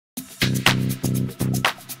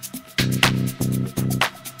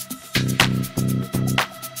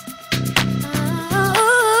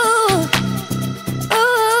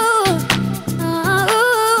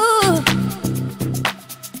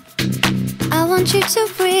want you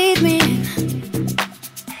to breathe me in.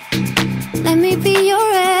 Let me be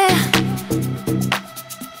your air.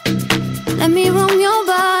 Let me roam your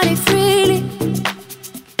body freely.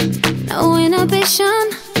 No inhibition,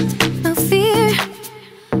 no fear.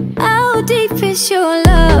 How deep is your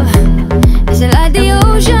love? Is it like the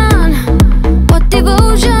ocean? What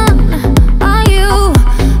devotion are you?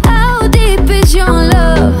 How deep is your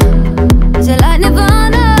love? Is it like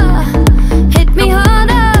nirvana? Hit me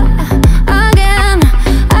harder again.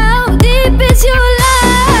 How deep is your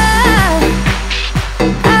love?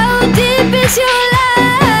 How deep is your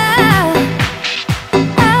love?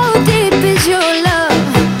 How deep is your love?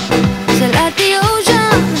 Is it like the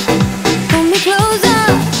ocean? Pull me closer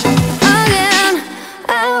again.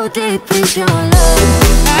 How deep is your love?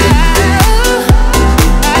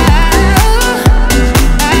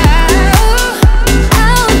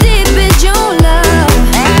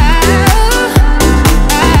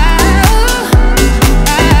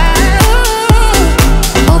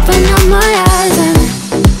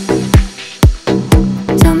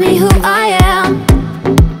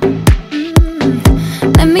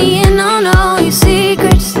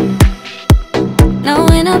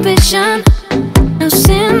 No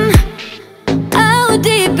sin. How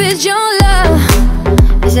deep is your love?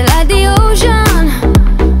 Is it like the ocean?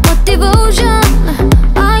 What devotion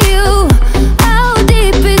are you? How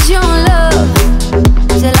deep is your love?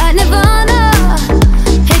 Is it like nirvana?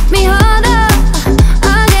 Hit me harder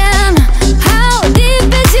again. How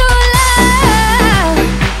deep is your love?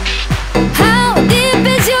 How deep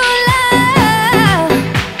is your love?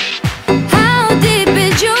 How deep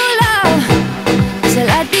is your love? Is it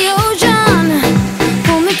like the ocean?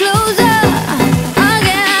 Pull me closer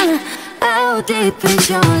again. How deep is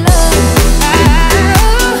your love?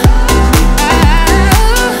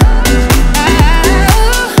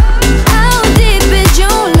 How deep is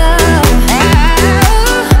your love?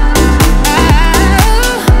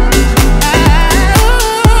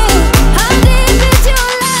 How deep is your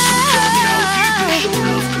love?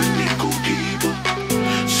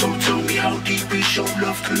 So tell me how deep is your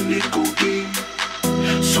love, can it go deep?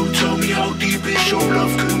 So tell me how deep is your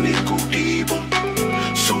love, can it go deeper?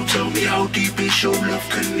 So tell me how deep is your love,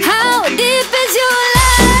 can